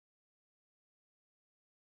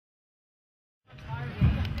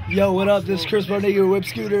Yo, what up? This is Chris Bartnicki with Whip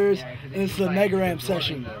Scooters, and it's the Mega Ramp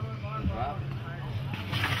session. You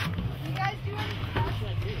guys do any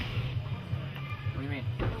concussion? What do you mean?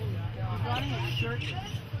 He's running a shirt. Yeah.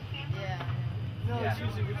 No, Yeah. it's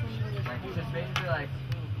usually which one Like, it's just basically like,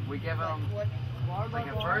 we give them, like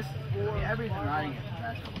at first, everybody's been riding it the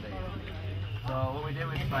past couple days. So what we did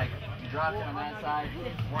was like, you dropped it on that side,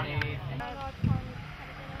 180, and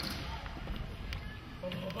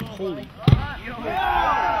Holy.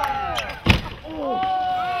 yeah!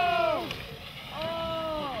 Oh!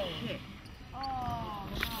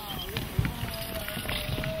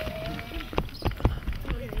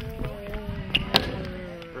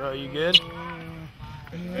 Bro, you good?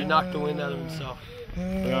 He knocked the wind out of himself. Put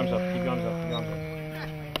your arms up, keep your arms up, keep your arms up.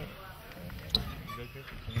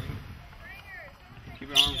 Keep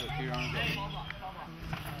your arms up, keep your arms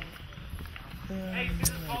up.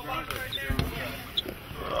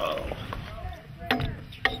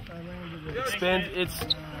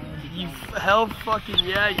 You hell fucking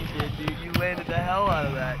yeah you did, dude. You landed the hell out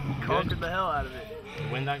of that. You conquered the hell out of it.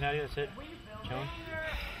 The wind knocked out of you, that's it. Chilling.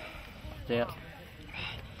 Stay up.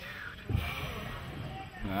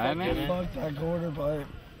 Alright, man. Fuck that quarter pipe.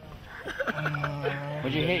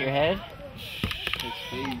 Would you hit your head? His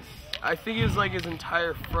face. I think it was like his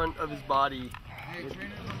entire front of his body. Hey,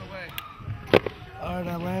 trainer's on the way. Alright,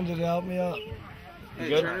 I landed it. Help me up. Hey,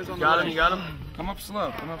 Good? trainer's on You got the him, way. you got him? Come up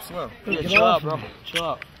slow, come up slow. Yeah, Get chill off out, bro. me. Chill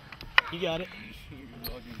out. You got it.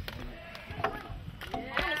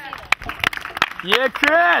 Yeah,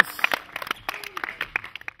 Chris!